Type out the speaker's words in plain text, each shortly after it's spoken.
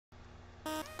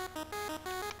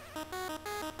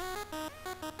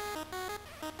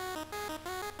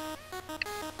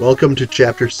Welcome to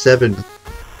Chapter 7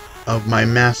 of my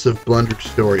massive Blender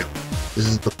tutorial. This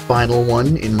is the final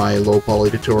one in my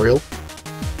low-poly tutorial,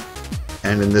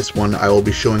 and in this one I will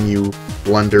be showing you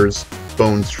Blender's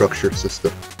bone structure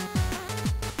system.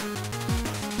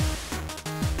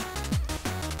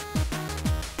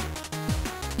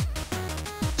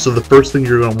 So the first thing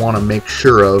you're going to want to make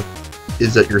sure of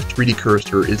is that your 3D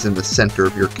cursor is in the center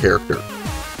of your character,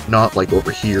 not like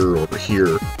over here or over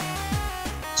here.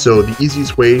 So the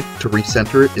easiest way to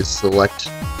recenter it is select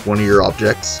one of your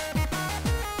objects,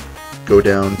 go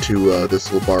down to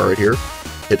this little bar right here,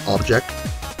 hit Object,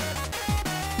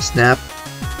 Snap,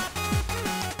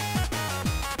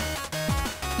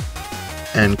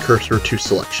 and Cursor to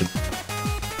Selection.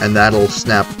 And that'll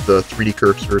snap the 3D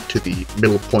cursor to the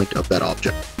middle point of that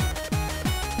object.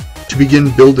 To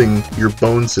begin building your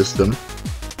bone system,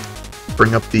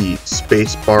 bring up the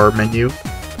space bar menu,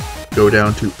 go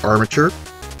down to Armature,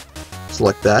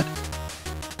 select that,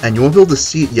 and you won't be able to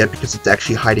see it yet because it's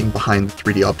actually hiding behind the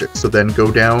 3D object. So then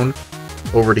go down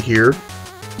over to here,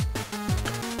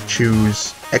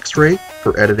 choose X-ray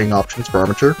for editing options for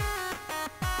Armature,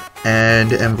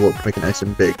 and Envelope to make it nice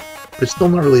and big. But it's still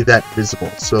not really that visible,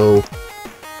 so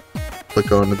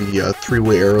click on the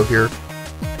three-way arrow here,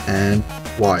 and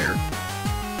wire.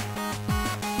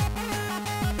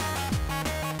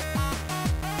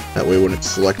 That way when it's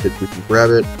selected we can grab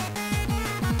it.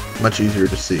 Much easier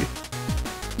to see.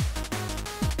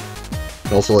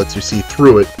 It also lets you see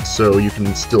through it, so you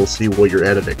can still see what you're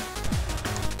editing.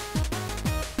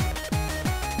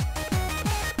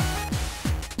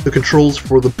 The controls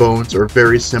for the bones are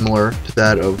very similar to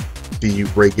that of the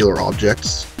regular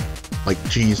objects, like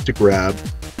G's to grab,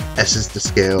 S's to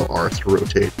scale, R's to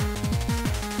rotate,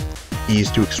 E's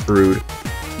to extrude.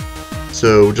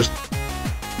 So just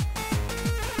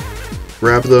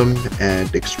grab them and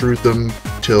extrude them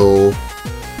till,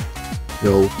 you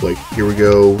know, like here we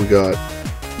go, we got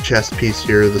chest piece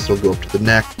here, this will go up to the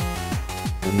neck,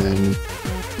 and then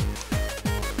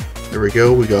there we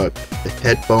go, we got the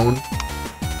head bone,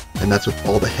 and that's what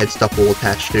all the head stuff will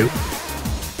attach to.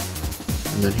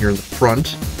 And then here in the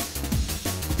front,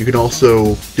 you can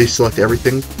also deselect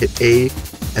everything, hit A,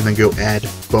 and then go add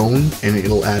bone, and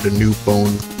it'll add a new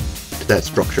bone to that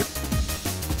structure.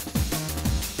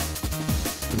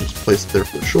 And just place it there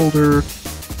for the shoulder.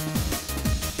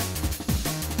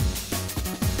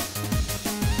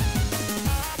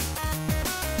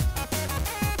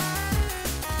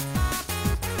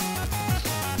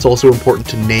 It's also important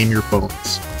to name your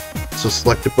bones. So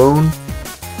select a bone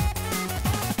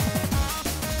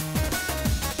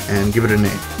and give it a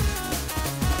name.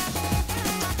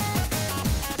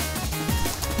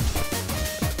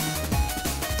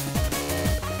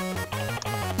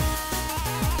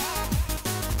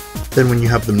 Then when you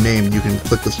have them named, you can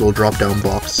click this little drop down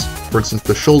box. For instance,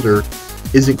 the shoulder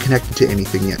isn't connected to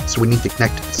anything yet, so we need to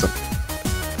connect it to something.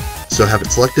 So have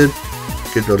it selected.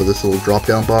 You can go to this little drop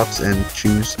down box and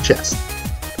choose chest.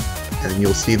 And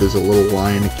you'll see there's a little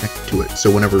line connected to it.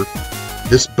 So whenever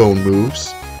this bone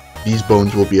moves, these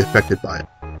bones will be affected by it.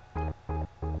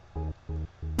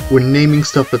 When naming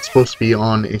stuff that's supposed to be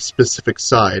on a specific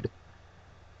side,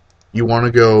 you want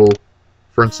to go,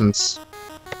 for instance,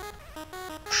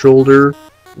 shoulder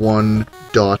 1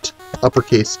 dot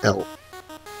uppercase L.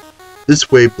 This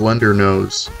way Blender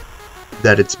knows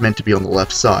that it's meant to be on the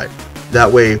left side. That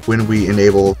way, when we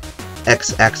enable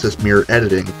X-axis mirror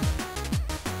editing,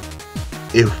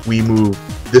 if we move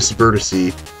this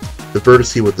vertice, the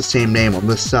vertice with the same name on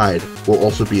this side will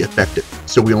also be affected.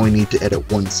 So we only need to edit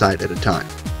one side at a time.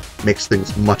 Makes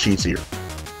things much easier.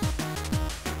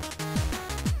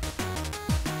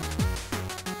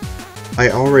 I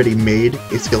already made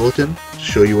a skeleton to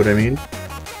show you what I mean.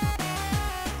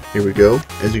 Here we go.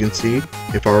 As you can see,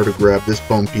 if I were to grab this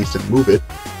bone piece and move it,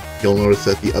 you'll notice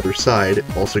that the other side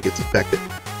also gets affected.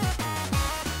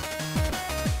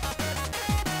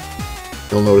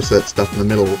 You'll notice that stuff in the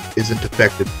middle isn't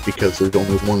affected because there's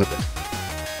only one of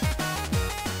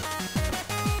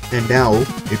it. And now,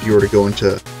 if you were to go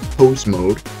into pose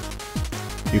mode,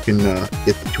 you can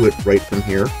get to it right from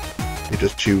here. You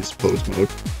just choose pose mode,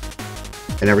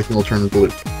 and everything will turn blue.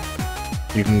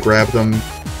 You can grab them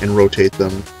and rotate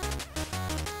them,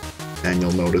 and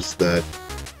you'll notice that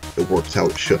it works how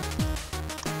it should.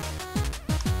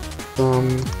 Thumb,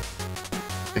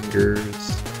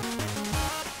 fingers.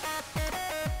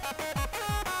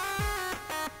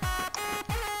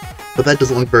 But that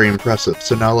doesn't look very impressive,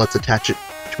 so now let's attach it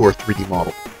to our 3D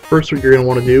model. First, what you're going to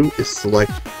want to do is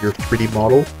select your 3D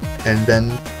model, and then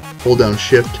hold down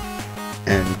Shift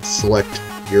and select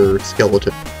your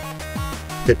skeleton.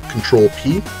 hit Control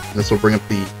P, and this will bring up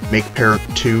the Make Parent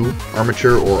to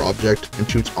Armature or Object, and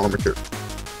choose Armature.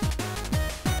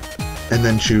 And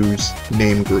then choose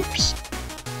Name Groups.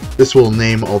 This will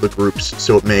name all the groups,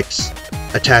 so it makes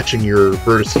attaching your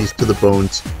vertices to the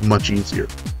bones much easier.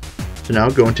 So now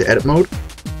go into Edit Mode,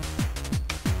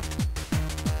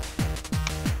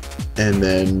 and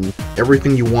then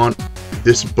everything you want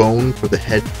this bone for the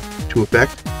head to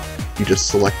affect, you just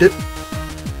select it,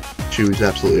 choose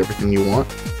absolutely everything you want,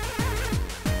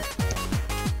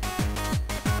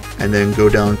 and then go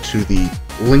down to the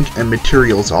Link and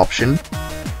Materials option,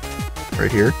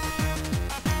 right here,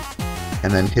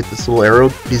 and then hit this little arrow.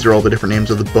 These are all the different names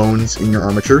of the bones in your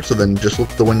armature, so then just look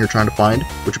at the one you're trying to find,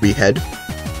 which would be head,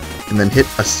 and then hit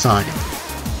Assign.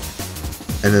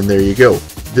 And then there you go.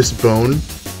 This bone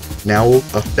now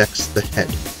affects the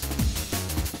head.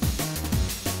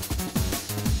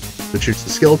 So choose the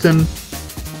skeleton,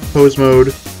 pose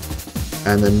mode,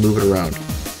 and then move it around.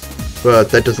 But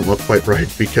that doesn't look quite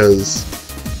right because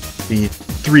the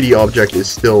 3D object is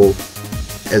still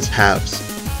as halves.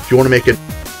 If you want to make it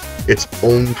its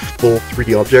own full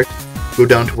 3D object, go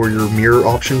down to where your mirror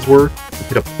options were, and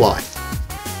hit Apply.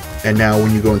 And now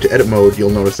when you go into Edit Mode,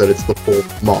 you'll notice that it's the full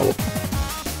model.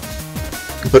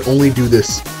 But only do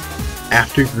this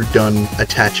after you're done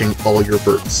attaching all your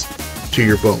verts to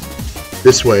your bone.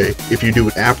 This way, if you do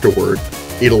it afterward,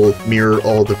 it'll mirror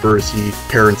all the vertice,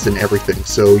 parents, and everything,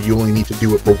 so you only need to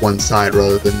do it for one side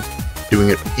rather than doing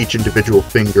it for each individual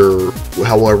finger,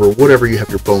 however, whatever you have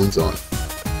your bones on.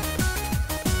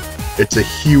 It's a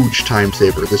huge time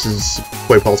saver. This is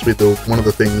quite possibly one of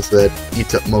the things that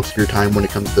eats up most of your time when it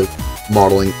comes to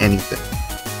modeling anything.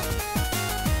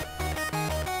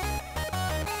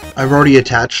 I've already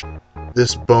attached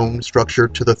this bone structure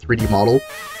to the 3D model,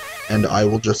 and I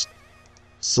will just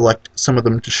select some of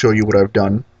them to show you what I've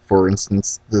done. For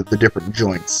instance, the different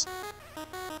joints.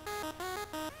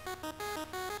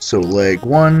 So leg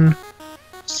 1,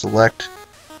 select,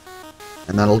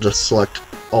 and that'll just select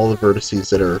all the vertices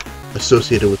that are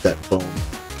associated with that bone.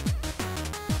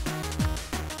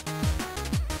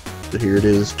 So here it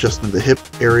is, just in the hip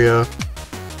area.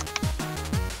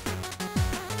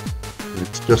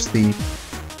 It's just the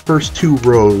first 2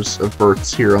 rows of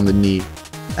verts here on the knee,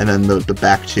 and then the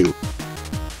back 2.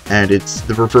 And it's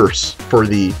the reverse for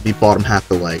the bottom half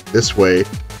of the leg. This way,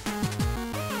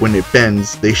 when it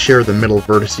bends, they share the middle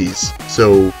vertices,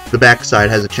 so the back side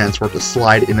has a chance for it to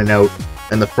slide in and out,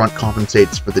 and the front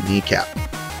compensates for the kneecap.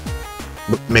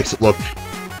 Makes it look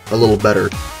a little better.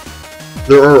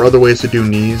 There are other ways to do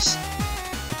knees,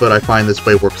 but I find this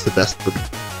way works the best for me.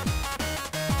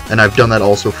 And I've done that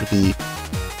also for the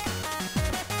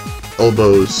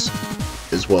elbows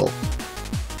as well.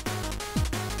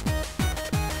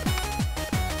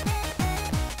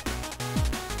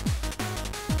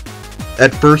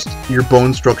 At first, your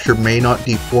bone structure may not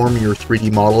deform your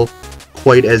 3D model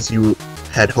quite as you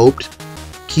had hoped.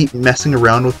 Keep messing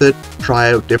around with it,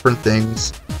 try out different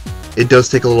things. It does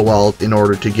take a little while in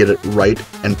order to get it right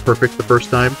and perfect the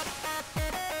first time.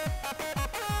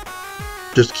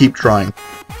 Just keep trying.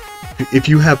 If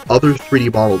you have other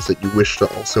 3D models that you wish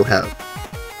to also have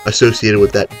associated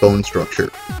with that bone structure,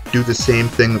 do the same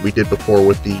thing that we did before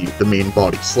with the main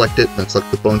body. Select it, then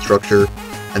select the bone structure,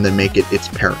 and then make it its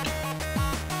parent.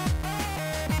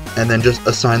 And then just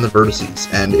assign the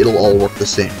vertices, and it'll all work the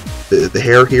same. The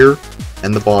hair here,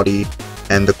 and the body,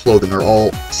 and the clothing are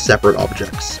all separate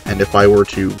objects. And if I were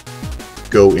to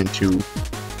go into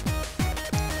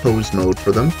pose mode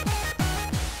for them,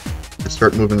 and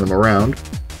start moving them around,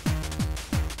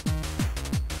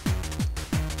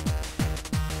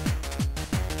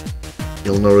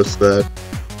 you'll notice that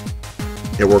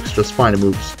it works just fine. It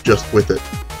moves just with it.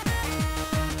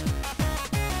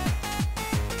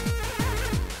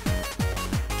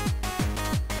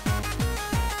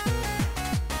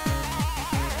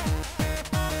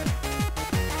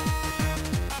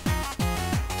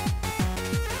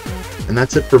 And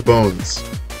that's it for bones.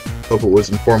 Hope it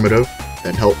was informative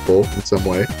and helpful in some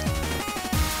way.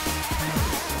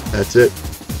 That's it.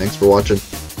 Thanks for watching.